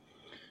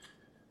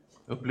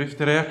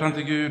Upplyft era hjärtan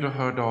till Gud och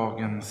hör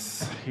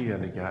dagens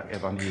heliga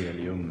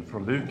evangelium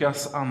från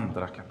Lukas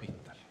andra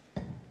kapitel.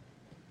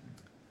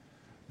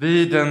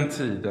 Vid den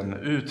tiden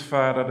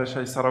utfärdade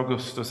kejsar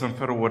Augustus en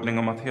förordning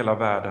om att hela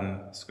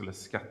världen skulle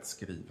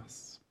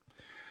skattskrivas.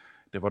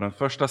 Det var den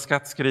första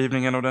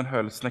skattskrivningen och den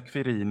hölls när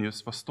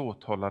Quirinius var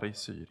ståthållare i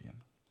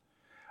Syrien.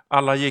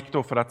 Alla gick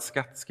då för att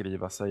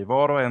skattskriva sig,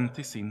 var och en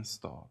till sin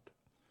stad.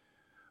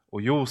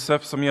 Och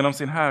Josef, som genom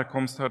sin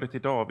härkomst hörde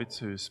till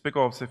Davids hus,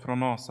 begav sig från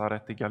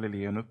Nasaret i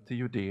Galileen upp till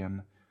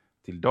Judeen,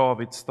 till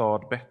Davids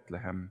stad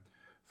Betlehem,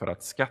 för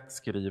att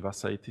skattskriva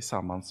sig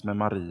tillsammans med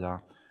Maria,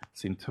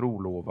 sin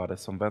trolovade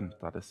som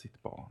väntade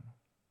sitt barn.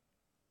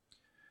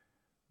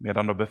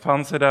 Medan de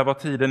befann sig där var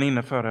tiden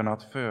inne för henne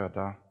att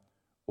föda,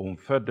 och hon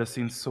födde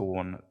sin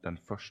son, den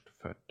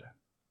förstfödde.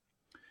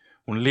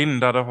 Hon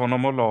lindade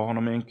honom och la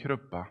honom i en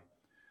krubba,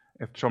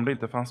 eftersom det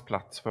inte fanns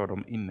plats för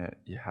dem inne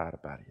i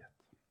härberget.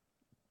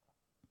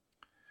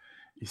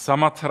 I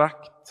samma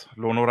trakt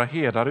låg några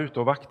herdar ute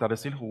och vaktade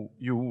sin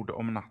jord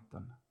om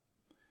natten.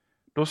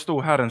 Då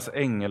stod Herrens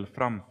ängel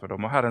framför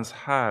dem, och Herrens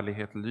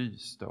härlighet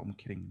lyste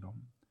omkring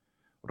dem.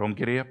 Och de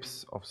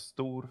greps av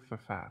stor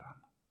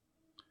förfäran.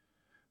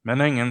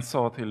 Men ängeln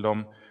sa till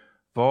dem: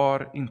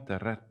 var inte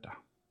rädda.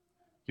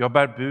 Jag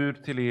bär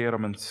bud till er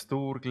om en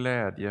stor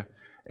glädje,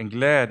 en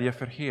glädje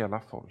för hela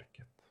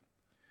folket.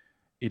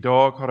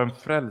 Idag har en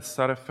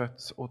frälsare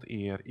fötts åt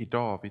er i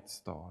Davids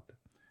stad.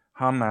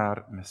 Han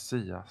är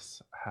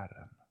Messias,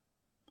 Herren.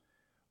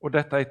 Och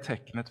detta är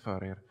tecknet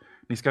för er.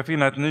 Ni ska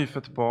finna ett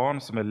nyfött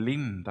barn som är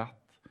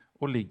lindat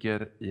och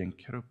ligger i en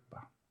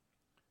krubba.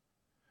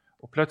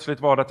 Och plötsligt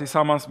var det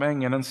tillsammans med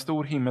ängeln en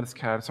stor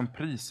himmelsk här som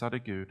prisade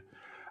Gud.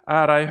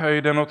 Ära i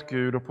höjden åt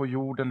Gud och på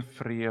jorden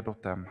fred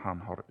åt dem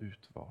han har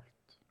utvalt.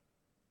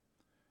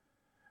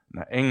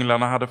 När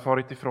änglarna hade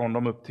farit ifrån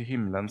dem upp till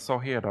himlen sa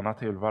herdarna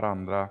till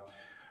varandra: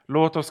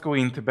 låt oss gå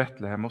in till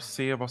Betlehem och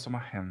se vad som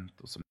har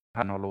hänt och som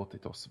Herren har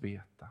låtit oss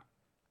veta.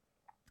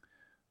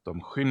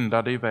 De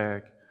skyndade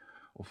iväg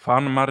och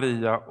fann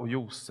Maria och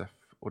Josef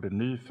och det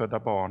nyfödda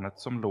barnet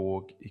som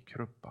låg i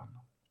krubban.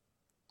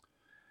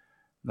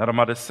 När de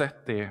hade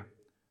sett det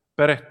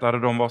berättade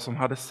de vad som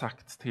hade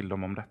sagts till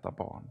dem om detta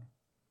barn.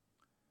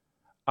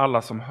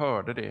 Alla som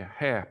hörde det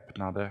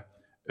häpnade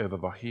över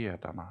vad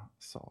herdarna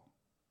sa.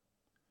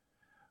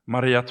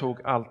 Maria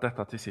tog allt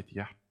detta till sitt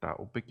hjärta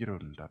och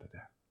begrundade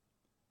det.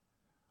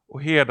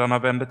 Och herdarna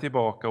vände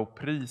tillbaka och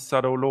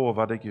prisade och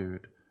lovade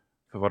Gud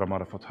för vad de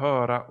hade fått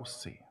höra och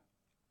se.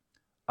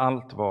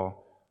 Allt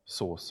var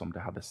så som det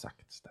hade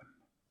sagts dem.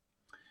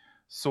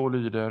 Så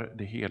lyder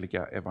det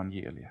heliga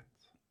evangeliet.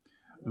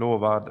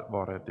 Lovad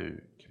vare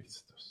du,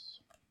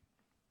 Kristus.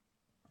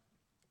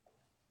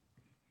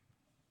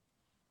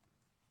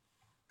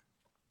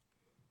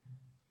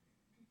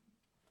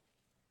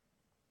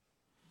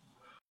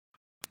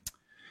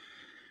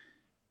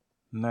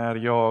 När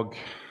jag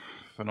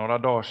för några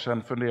dagar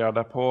sedan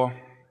funderade på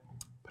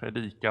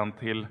predikan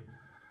till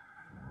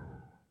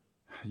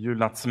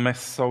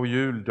julnattsmässa och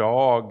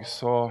juldag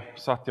så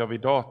satt jag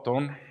vid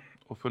datorn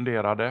och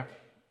funderade.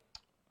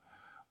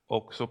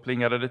 Och så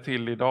plingade det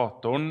till i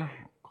datorn.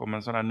 Kom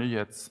en sån här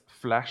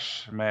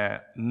nyhetsflash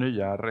med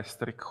nya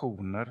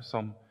restriktioner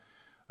som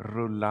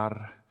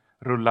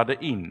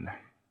rullade in.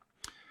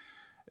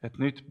 Ett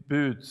nytt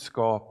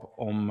budskap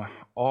om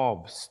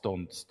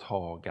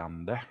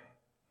avståndstagande.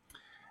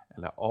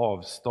 Eller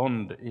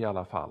avstånd i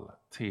alla fall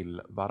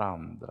till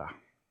varandra.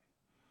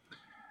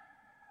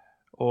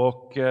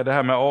 Och det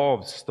här med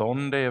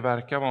avstånd, det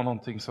verkar vara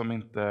någonting som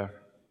inte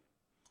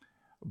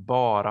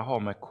bara har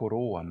med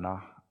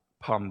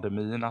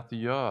coronapandemin att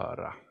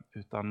göra.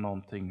 Utan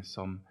någonting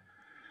som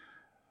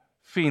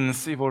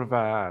finns i vår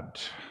värld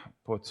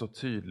på ett så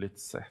tydligt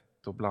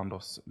sätt och bland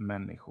oss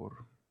människor.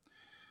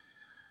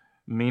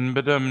 Min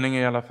bedömning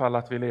är i alla fall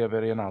att vi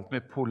lever i en allt mer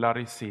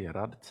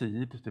polariserad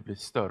tid. Det blir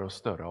större och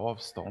större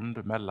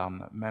avstånd mellan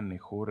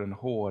människor. En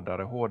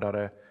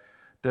hårdare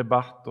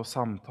debatt och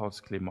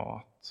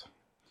samtalsklimat.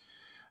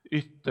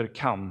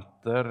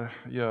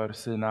 Ytterkanter gör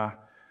sina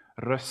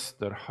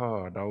röster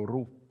hörda och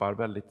ropar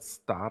väldigt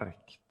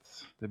starkt.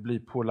 Det blir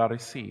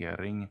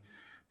polarisering,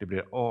 det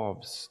blir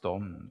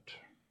avstånd.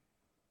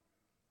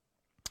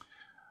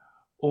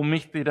 Och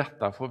mitt i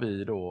detta får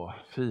vi då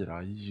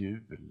fira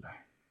jul.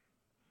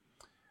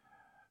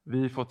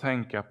 Vi får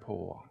tänka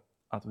på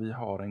att vi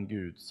har en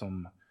Gud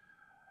som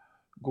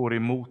går i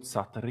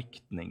motsatt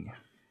riktning.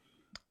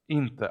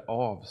 Inte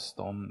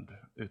avstånd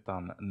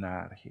utan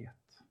närhet.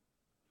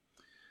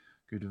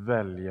 Gud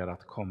väljer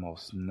att komma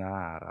oss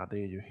nära. Det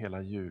är ju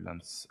hela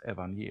julens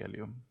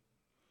evangelium.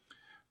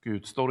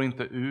 Gud står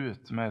inte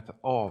ut med ett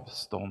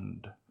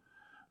avstånd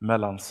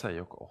mellan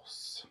sig och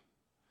oss.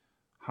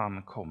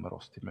 Han kommer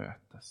oss till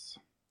mötes.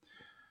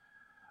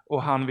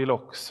 Och han vill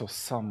också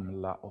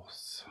samla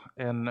oss,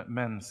 en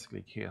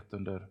mänsklighet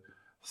under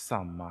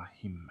samma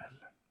himmel.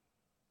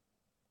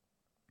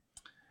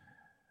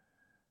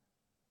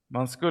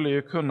 Man skulle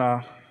ju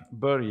kunna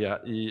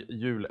börja i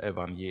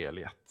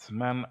julevangeliet,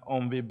 men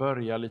om vi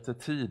börjar lite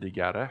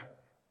tidigare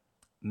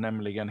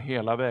nämligen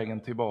hela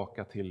vägen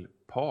tillbaka till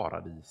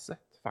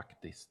paradiset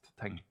faktiskt,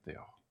 tänkte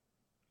jag.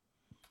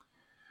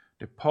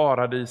 Det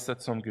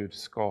paradiset som Gud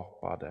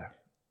skapade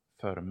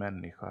för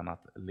människan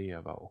att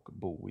leva och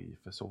bo i,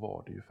 för så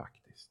var det ju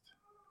faktiskt.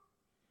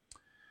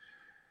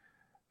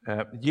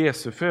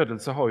 Jesu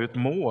födelse har ju ett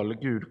mål.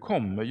 Gud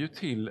kommer ju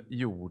till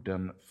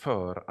jorden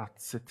för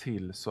att se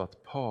till så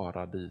att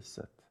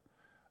paradiset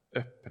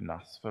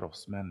öppnas för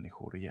oss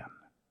människor igen.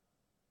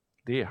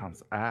 Det är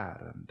hans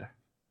ärende.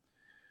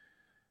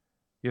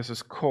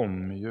 Jesus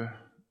kom ju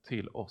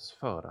till oss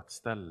för att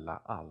ställa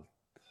allt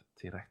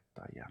till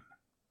rätta igen.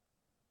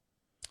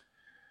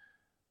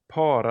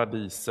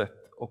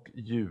 Paradiset och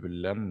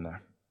julen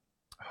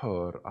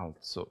hör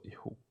alltså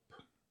ihop.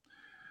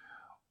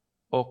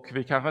 Och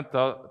vi kanske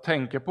inte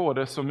tänker på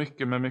det så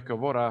mycket, med mycket av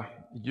våra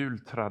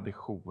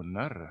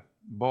jultraditioner.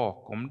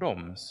 Bakom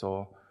dem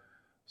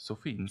så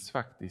finns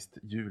faktiskt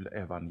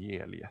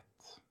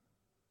julevangeliet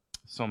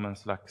som en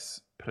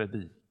slags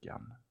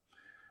predikan.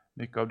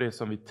 Mycket av det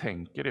som vi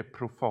tänker är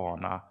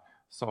profana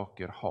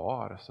saker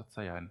har så att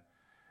säga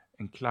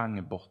en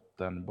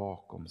klangbotten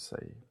bakom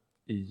sig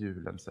i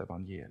julens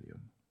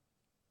evangelium.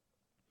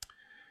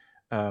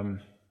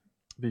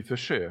 Vi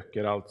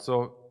försöker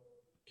alltså,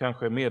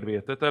 kanske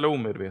medvetet eller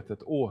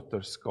omedvetet,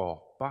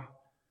 återskapa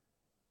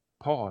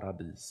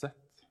paradiset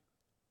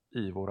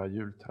i våra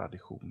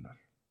jultraditioner.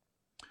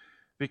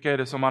 Vilka är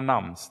det som har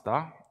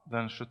namnsdag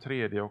den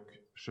 23 och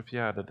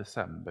 24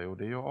 december? Och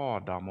det är ju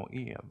Adam och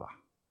Eva.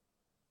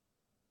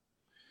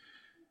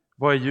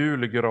 Vad är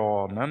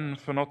julgranen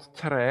för något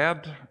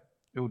träd?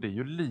 Jo, det är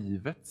ju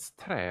livets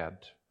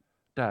träd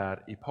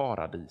där i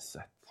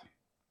paradiset.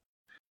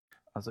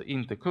 Alltså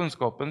inte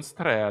kunskapens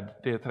träd,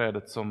 det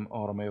trädet som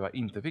Adam och Eva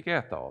inte fick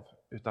äta av,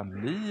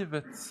 utan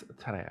livets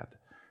träd,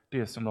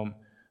 det som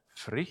de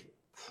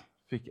fritt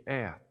fick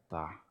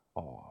äta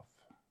av.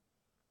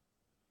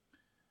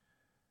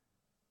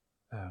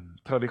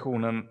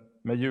 Traditionen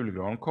med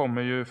julgran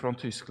kommer ju från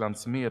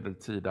Tysklands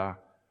medeltida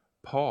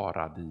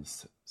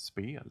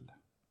paradisspel.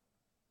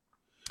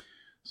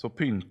 Så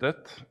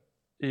pyntet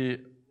i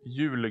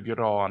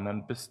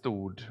julgranen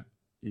bestod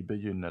i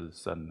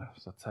begynnelsen,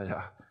 så att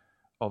säga,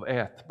 av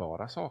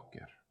ätbara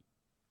saker.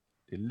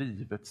 Det är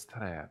livets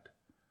träd.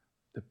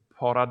 Det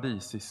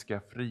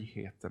paradisiska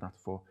friheten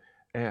att få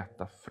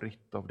äta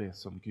fritt av det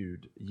som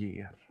Gud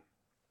ger.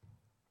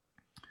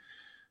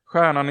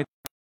 Stjärnan i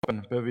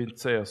toppen behöver vi inte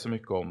säga så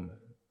mycket om.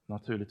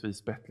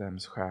 Naturligtvis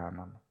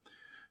Betlehemsstjärnan.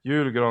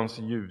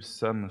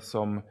 Julgransljusen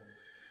som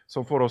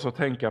får oss att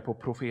tänka på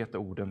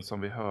profetorden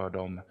som vi hörde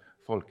om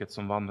folket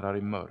som vandrar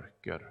i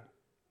mörker,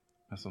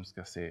 men som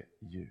ska se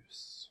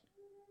ljus.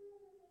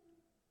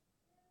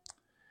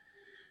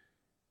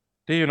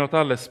 Det är ju något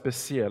alldeles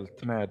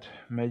speciellt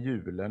med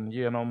julen.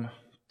 Genom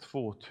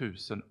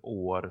 2000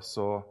 år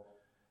så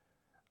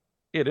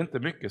är det inte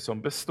mycket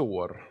som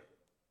består.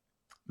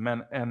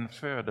 Men en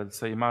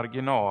födelse i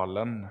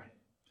marginalen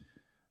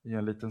i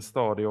en liten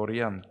stad i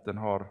Orienten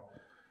har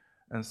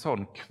en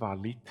sån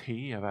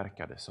kvalitet,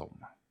 verkar det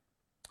som.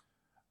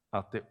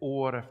 Att det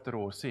år efter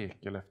år,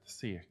 sekel efter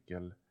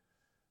sekel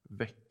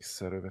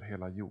växer över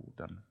hela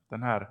jorden.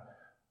 Den här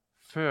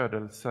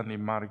födelsen i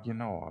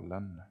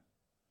marginalen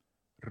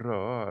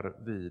rör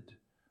vid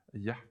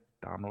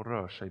hjärtan och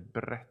rör sig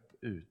brett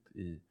ut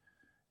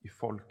i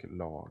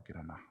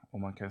folklagren. Och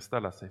man kan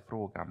ställa sig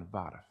frågan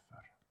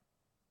varför.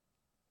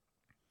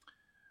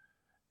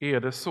 Är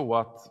det så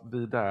att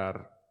vi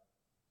där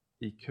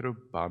i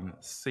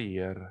krubban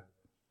ser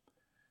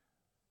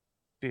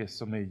det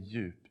som är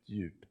djupt,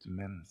 djupt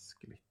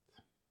mänskligt?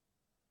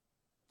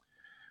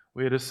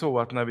 Och är det så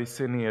att när vi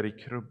ser ner i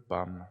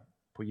krubban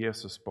på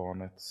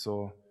Jesusbarnet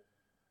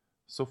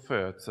så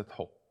föds ett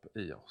hopp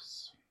i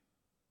oss?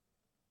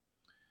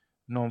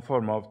 Någon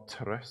form av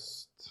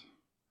tröst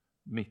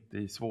mitt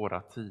i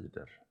svåra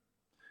tider.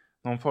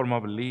 Någon form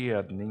av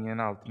ledning i en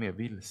allt mer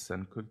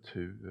vilsen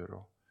kultur.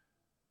 Och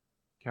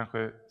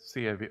kanske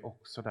ser vi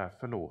också där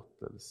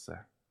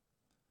förlåtelse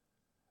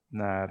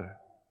när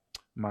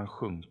man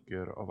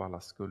sjunker av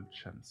alla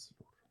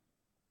skuldkänslor.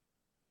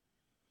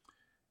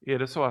 Är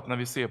det så att när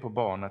vi ser på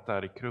barnet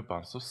där i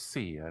krubban så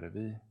ser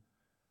vi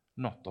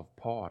något av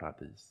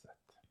paradiset?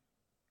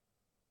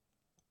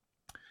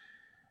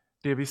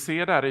 Det vi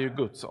ser där är ju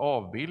Guds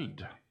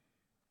avbild.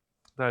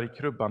 Där i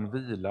krubban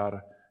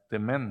vilar det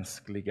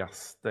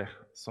mänskligaste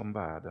som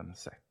världen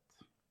sett.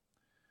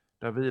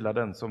 Där vilar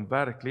den som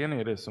verkligen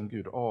är det som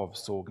Gud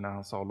avsåg när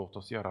han sa: låt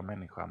oss göra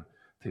människan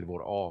till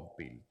vår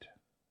avbild.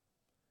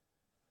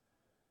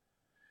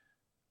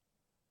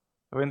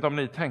 Jag vet inte om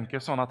ni tänker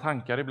sådana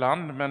tankar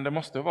ibland, men det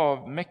måste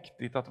vara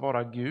mäktigt att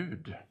vara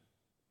Gud.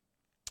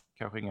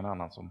 Kanske ingen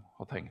annan som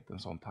har tänkt en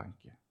sån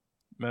tanke.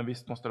 Men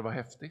visst måste det vara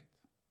häftigt.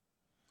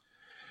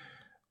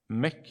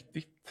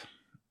 Mäktigt.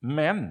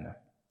 Men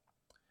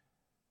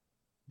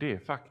det är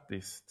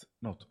faktiskt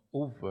något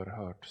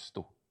oerhört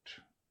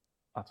stort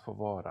att få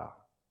vara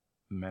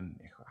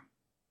människa.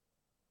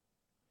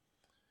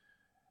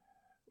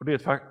 Och det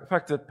är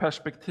faktiskt ett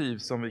perspektiv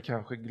som vi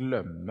kanske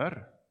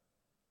glömmer.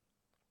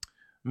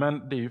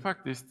 Men det är ju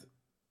faktiskt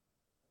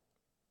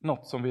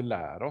något som vi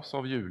lär oss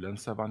av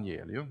julens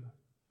evangelium.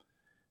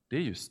 Det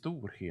är ju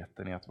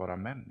storheten i att vara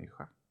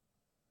människa.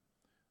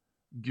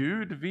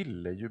 Gud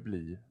ville ju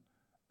bli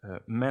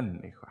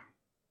människa.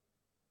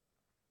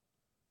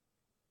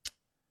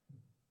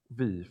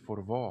 Vi får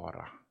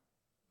vara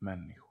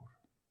människor.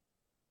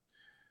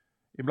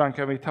 Ibland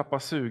kan vi tappa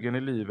sugen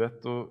i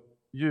livet och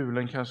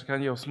julen kanske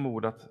kan ge oss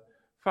mod att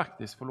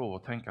faktiskt få lov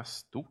att tänka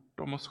stort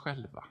om oss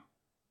själva.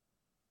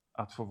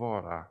 Att få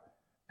vara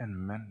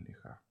en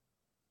människa.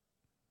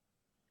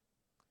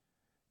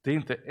 Det är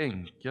inte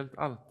enkelt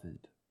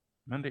alltid,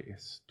 men det är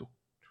stort.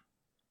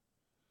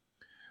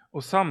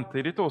 Och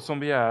samtidigt då som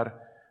vi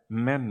är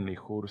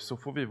människor så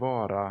får vi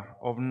vara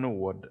av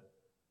nåd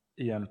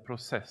i en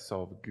process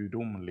av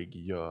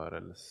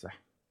gudomliggörelse.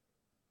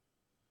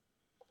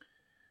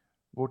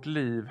 Vårt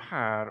liv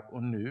här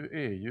och nu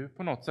är ju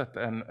på något sätt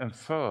en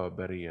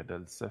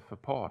förberedelse för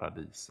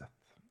paradiset.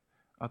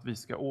 Att vi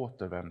ska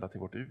återvända till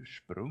vårt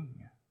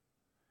ursprung.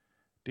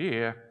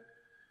 Det är,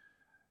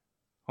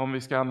 om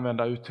vi ska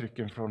använda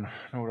uttrycken från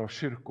några av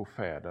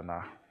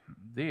kyrkofäderna,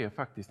 det är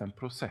faktiskt en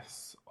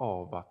process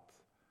av att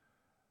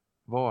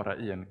vara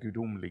i en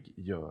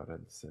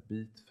gudomliggörelse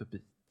bit för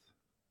bit.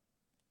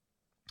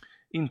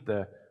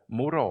 Inte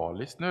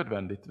moraliskt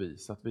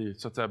nödvändigtvis, att vi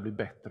så att säga blir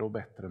bättre och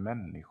bättre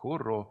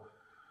människor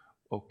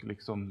och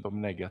liksom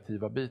de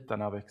negativa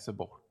bitarna växer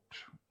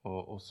bort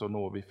och så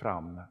når vi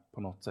fram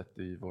på något sätt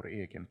i vår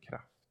egen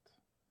kraft.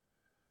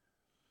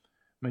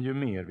 Men ju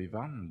mer vi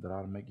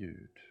vandrar med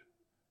Gud,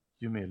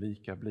 ju mer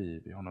lika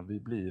blir vi honom. Vi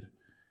blir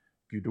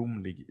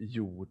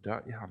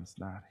gudomliggjorda i hans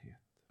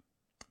närhet.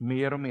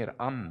 Mer och mer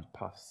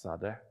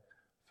anpassade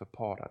för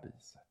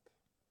paradiset.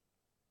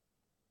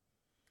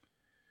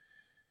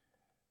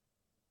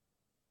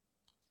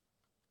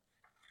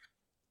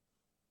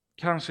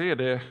 Kanske är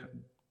det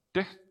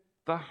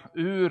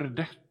ur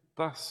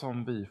detta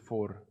som vi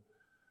får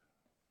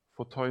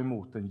ta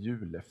emot en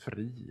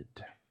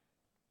julefrid.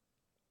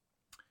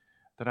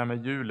 Det där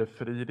med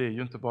julefrid är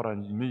ju inte bara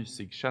en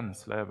mysig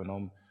känsla, även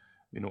om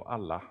vi nog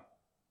alla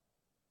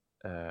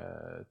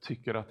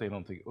tycker att det är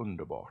någonting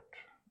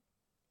underbart.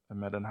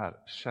 Med den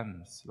här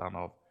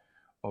känslan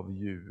av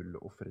jul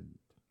och frid.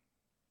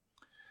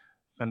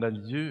 Men den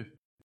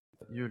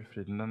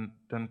julfriden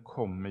den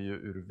kommer ju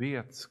ur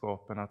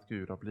vetskapen att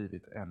Gud har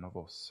blivit en av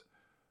oss.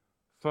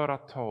 För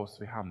att ta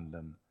oss vid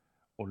handen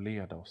och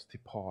leda oss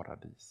till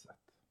paradiset.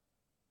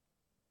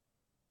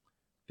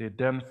 Det är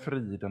den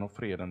friden och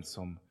freden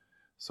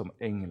som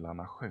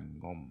änglarna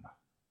sjöng om.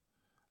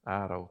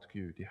 Ära åt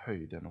Gud i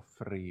höjden och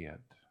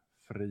frid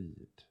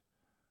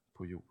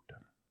på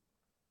jorden.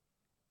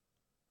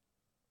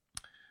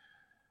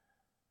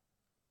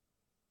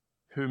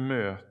 Hur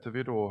möter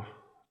vi då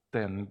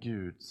den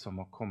Gud som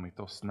har kommit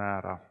oss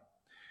nära?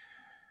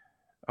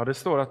 Ja, det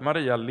står att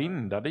Maria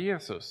lindade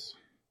Jesus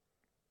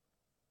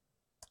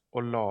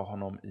och la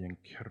honom i en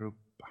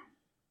krubba.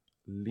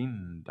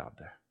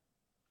 Lindade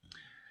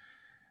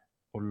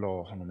och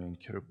la honom i en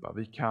krubba.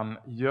 Vi kan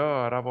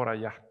göra våra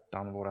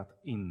hjärtan, vårat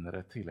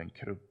inre till en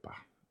krubba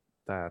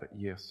där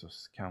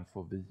Jesus kan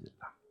få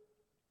vila.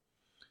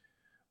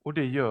 Och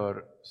det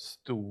gör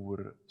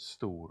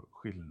stor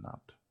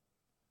skillnad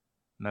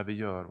när vi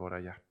gör våra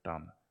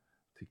hjärtan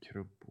till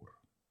krubbor.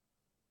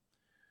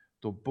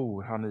 Då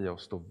bor han i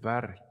oss, då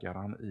verkar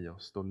han i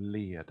oss, då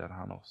leder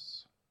han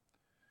oss.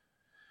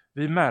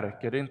 Vi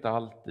märker det inte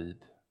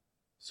alltid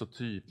så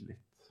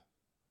tydligt,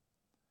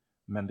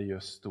 men det gör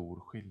stor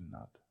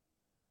skillnad.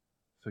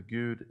 För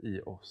Gud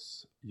i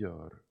oss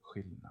gör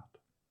skillnad.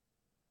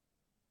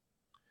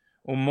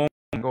 Och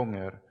många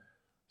gånger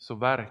så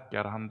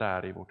verkar han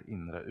där i vårt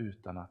inre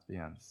utan att vi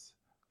ens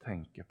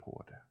tänker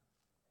på det.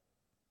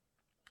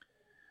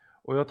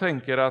 Och jag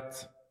tänker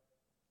att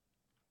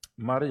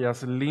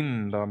Marias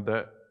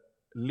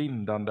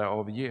lindande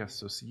av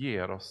Jesus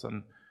ger oss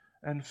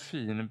en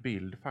fin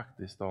bild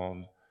faktiskt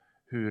av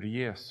hur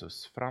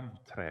Jesus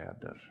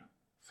framträder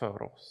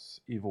för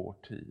oss i vår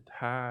tid,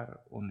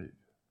 här och nu.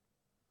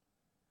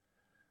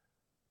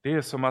 Det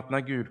är som att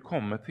när Gud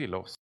kommer till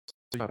oss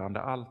så gör han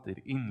det alltid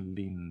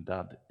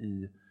inlindad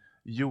i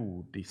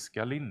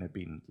jordiska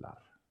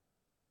linnebindlar.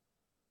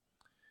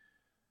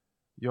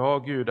 Ja,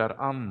 Gud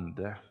är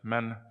ande,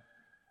 men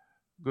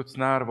Guds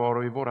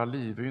närvaro i våra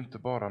liv är ju inte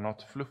bara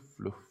något fluff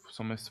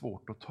som är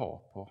svårt att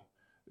ta på,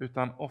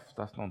 utan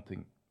oftast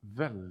någonting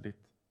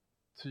väldigt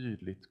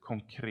tydligt,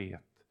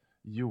 konkret,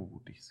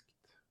 jordiskt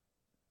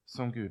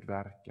som Gud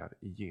verkar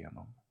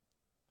igenom.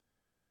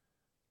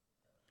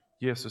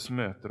 Jesus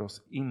möter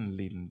oss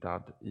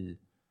inlindad i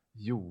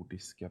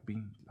jordiska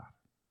bindlar.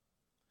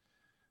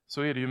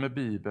 Så är det ju med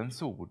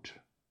Bibelns ord.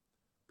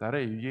 Där är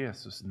ju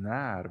Jesus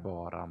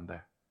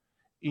närvarande,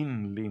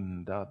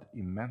 inlindad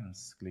i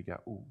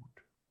mänskliga ord.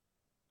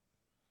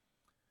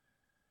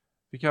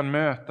 Vi kan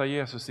möta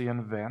Jesus i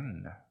en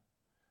vän.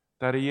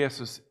 Där är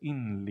Jesus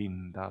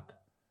inlindad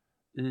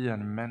i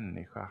en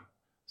människa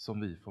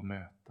som vi får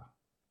möta.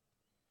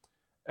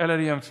 Eller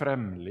i en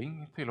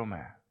främling till och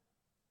med.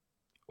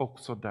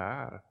 Också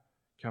där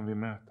kan vi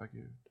möta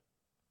Gud.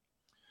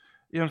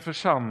 I en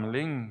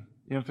församling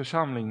I en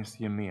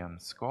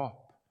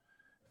församlingsgemenskap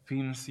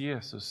finns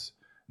Jesus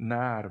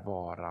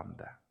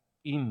närvarande,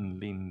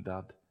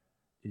 inlindad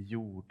i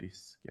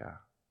jordiska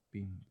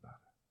bindlar.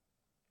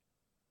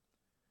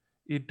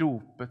 I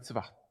dopets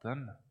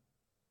vatten,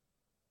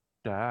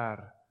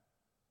 där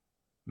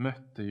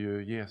mötte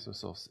ju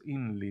Jesus oss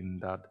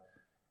inlindad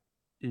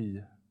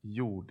i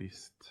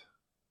jordiskt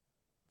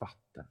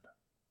vatten.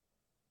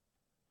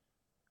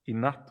 I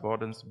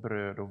nattvardens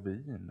bröd och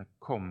vin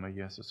kommer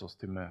Jesus oss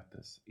till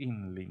mötes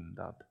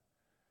inlindad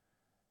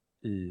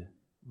i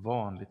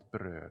vanligt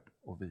bröd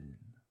och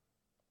vin.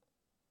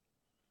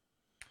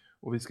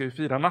 Och vi ska ju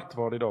fira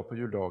nattvard idag på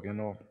juldagen,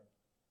 och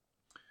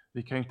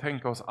vi kan ju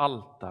tänka oss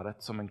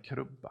altaret som en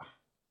krubba.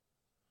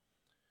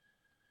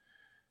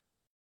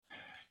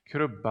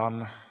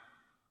 Krubban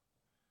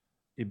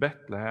i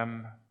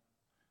Betlehem,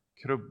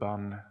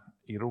 krubban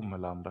i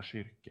Romelanda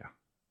kyrka.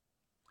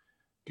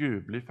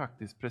 Gud blir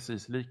faktiskt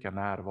precis lika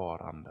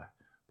närvarande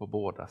på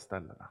båda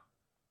ställena.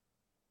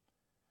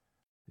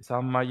 Det är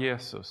samma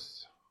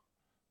Jesus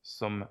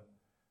som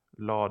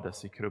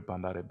lades i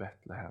krubban där i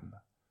Betlehem,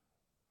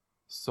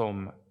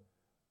 som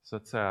så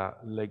att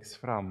säga läggs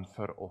fram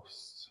för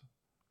oss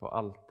på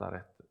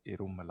altaret i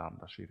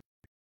Romelanda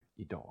kyrka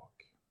idag.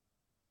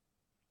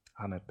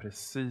 Han är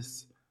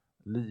precis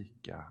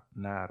lika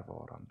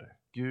närvarande.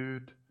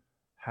 Gud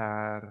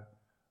här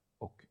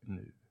och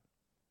nu.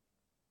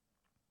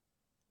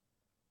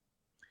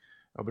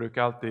 Jag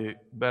brukar alltid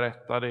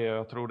berätta det,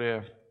 jag tror det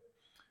är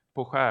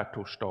på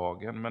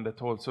skärtorsdagen, men det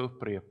tåls att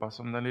upprepas,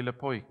 om den lille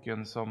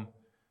pojken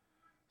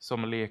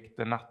som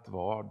lekte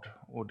nattvard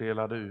och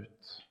delade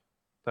ut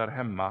där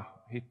hemma,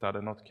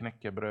 hittade något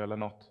knäckebröd eller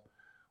något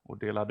och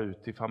delade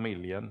ut till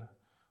familjen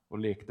och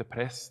lekte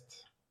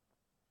präst.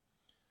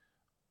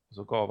 Och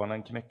så gav han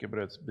en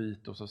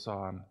knäckebrödsbit och så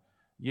sa han: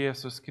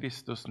 Jesus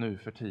Kristus nu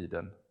för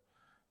tiden,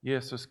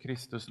 Jesus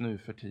Kristus nu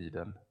för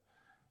tiden,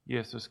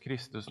 Jesus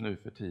Kristus nu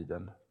för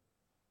tiden.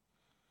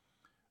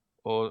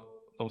 Och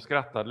de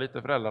skrattade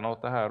lite, föräldrarna,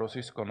 åt det här och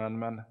syskonen,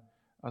 men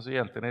alltså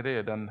egentligen är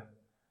det den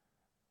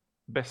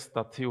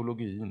bästa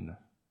teologin.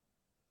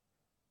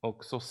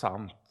 Och så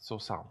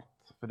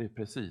sant, för det är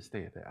precis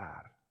det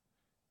är.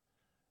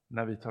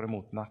 När vi tar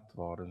emot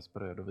nattvardens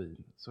bröd och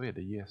vin så är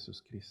det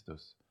Jesus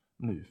Kristus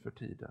nu för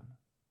tiden.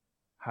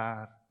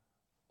 Här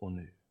och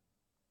nu.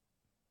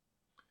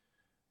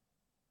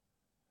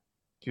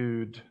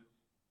 Gud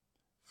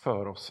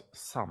för oss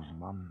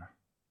samman.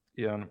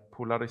 I en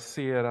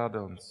polariserad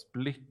och en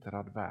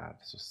splittrad värld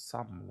så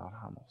samlar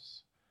han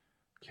oss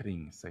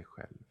kring sig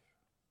själv.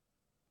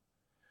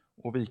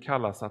 Och vi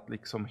kallas att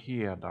liksom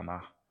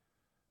herdarna,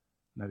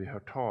 när vi hör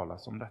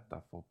talas om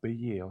detta, få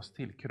bege oss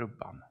till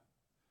krubban.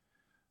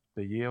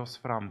 Bege oss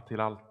fram till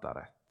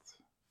altaret,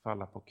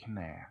 falla på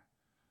knä.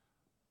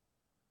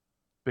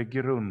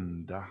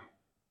 Begrunda,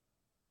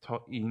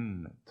 ta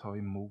in, ta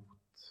emot.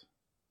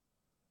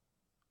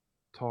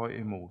 Ta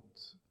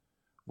emot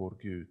vår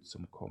Gud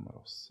som kommer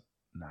oss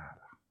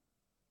nära.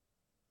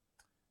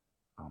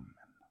 Amen.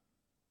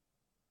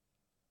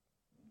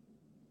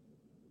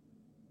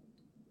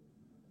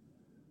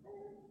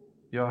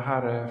 Ja,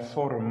 Herre,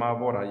 forma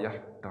våra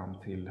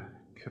hjärtan till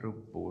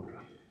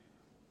krubbor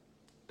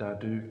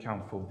där du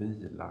kan få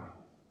vila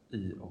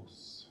i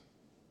oss.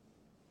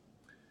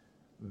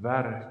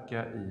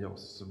 Verka i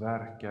oss,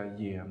 verka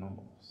genom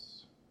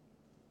oss.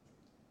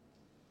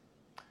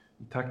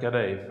 Vi tackar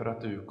dig för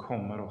att du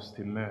kommer oss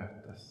till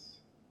mötes.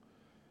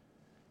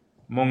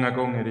 Många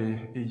gånger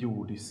i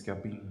jordiska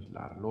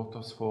bindlar. Låt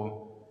oss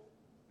få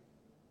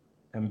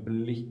en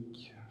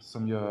blick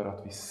som gör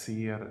att vi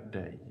ser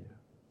dig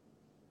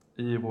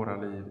i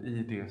våra liv,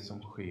 i det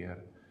som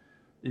sker,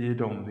 i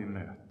dem vi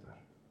möter,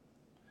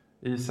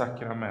 i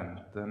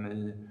sakramenten,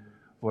 i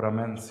våra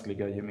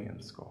mänskliga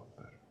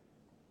gemenskaper.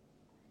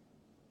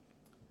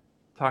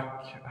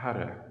 Tack,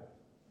 Herre,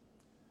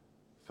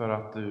 för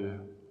att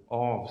du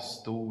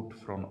avstod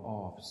från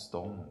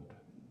avstånd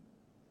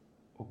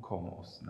och kom oss nära.